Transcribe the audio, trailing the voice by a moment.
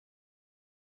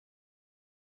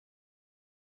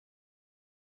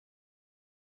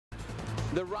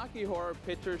The Rocky Horror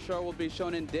Picture Show will be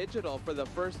shown in digital for the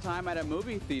first time at a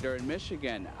movie theater in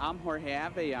Michigan. I'm Jorge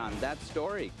Aveillon. That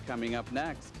story coming up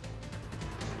next.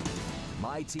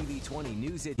 My20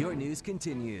 News at Your News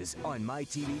continues on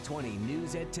My20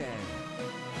 News at 10.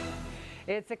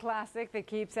 It's a classic that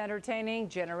keeps entertaining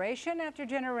generation after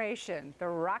generation. The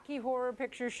Rocky Horror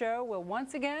Picture Show will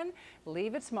once again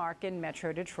leave its mark in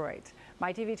Metro Detroit.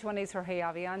 My20's Jorge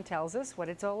Aveillon tells us what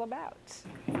it's all about.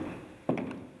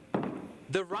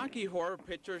 The Rocky Horror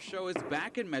Picture Show is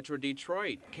back in Metro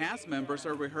Detroit. Cast members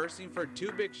are rehearsing for two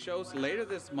big shows later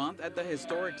this month at the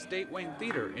historic State Wayne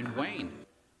Theater in Wayne.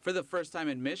 For the first time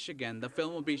in Michigan, the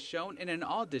film will be shown in an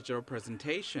all-digital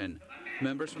presentation.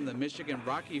 Members from the Michigan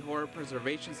Rocky Horror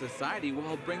Preservation Society will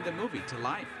help bring the movie to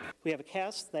life. We have a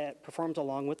cast that performs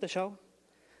along with the show.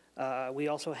 We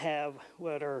also have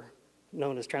what are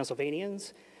known as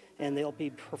Transylvanians, and they'll be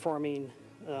performing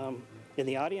in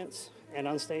the audience and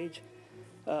on stage.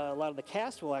 A lot of the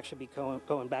cast will actually be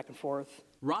going back and forth.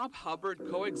 Rob Hubbard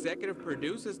co-executive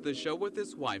produces the show with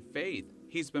his wife, Faith.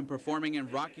 He's been performing in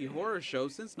Rocky Horror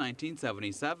shows since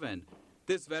 1977.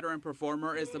 This veteran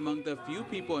performer is among the few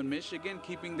people in Michigan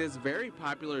keeping this very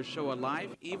popular show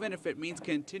alive, even if it means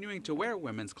continuing to wear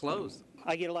women's clothes.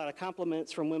 I get a lot of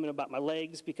compliments from women about my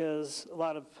legs because a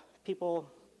lot of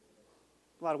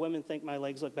women think my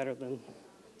legs look better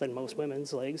than most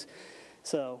women's legs.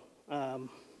 So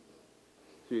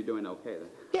you're doing okay then?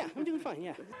 Yeah, I'm doing fine,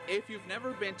 yeah. If you've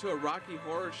never been to a Rocky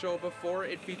Horror show before,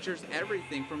 it features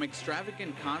everything from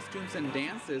extravagant costumes and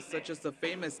dances, such as the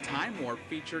famous time warp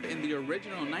featured in the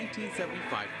original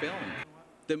 1975 film.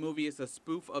 The movie is a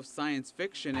spoof of science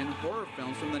fiction and horror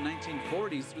films from the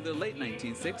 1940s through the late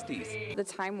 1960s. The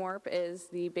time warp is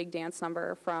the big dance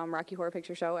number from Rocky Horror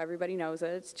Picture Show. Everybody knows it.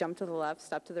 It's jump to the left,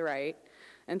 step to the right,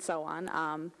 and so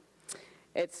on.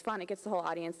 It's fun. It gets the whole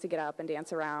audience to get up and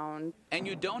dance around. And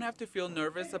you don't have to feel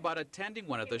nervous about attending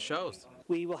one of the shows.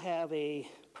 We will have a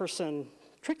person,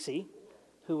 Trixie,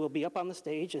 who will be up on the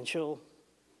stage, and she'll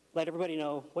let everybody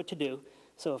know what to do.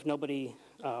 So if nobody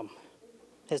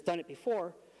has done it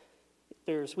before,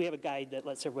 we have a guide that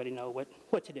lets everybody know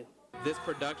what to do. This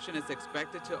production is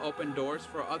expected to open doors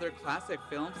for other classic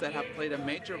films that have played a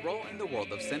major role in the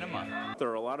world of cinema. There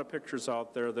are a lot of pictures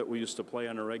out there that we used to play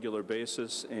on a regular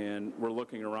basis, and we're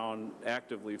looking around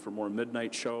actively for more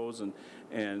midnight shows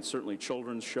and certainly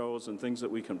children's shows and things that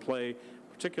we can play.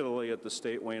 Particularly at the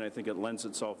State Wayne, I think it lends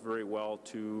itself very well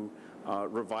to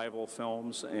revival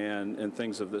films and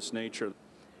things of this nature.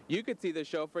 You could see the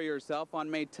show for yourself on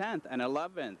May 10th and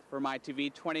 11th. For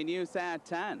My20 News at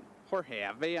 10. Jorge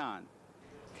Aveillon.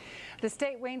 The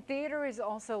State Wayne Theater is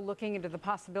also looking into the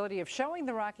possibility of showing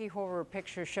the Rocky Horror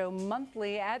Picture Show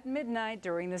monthly at midnight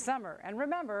during the summer. And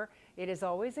remember, it is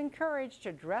always encouraged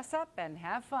to dress up and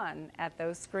have fun at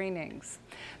those screenings.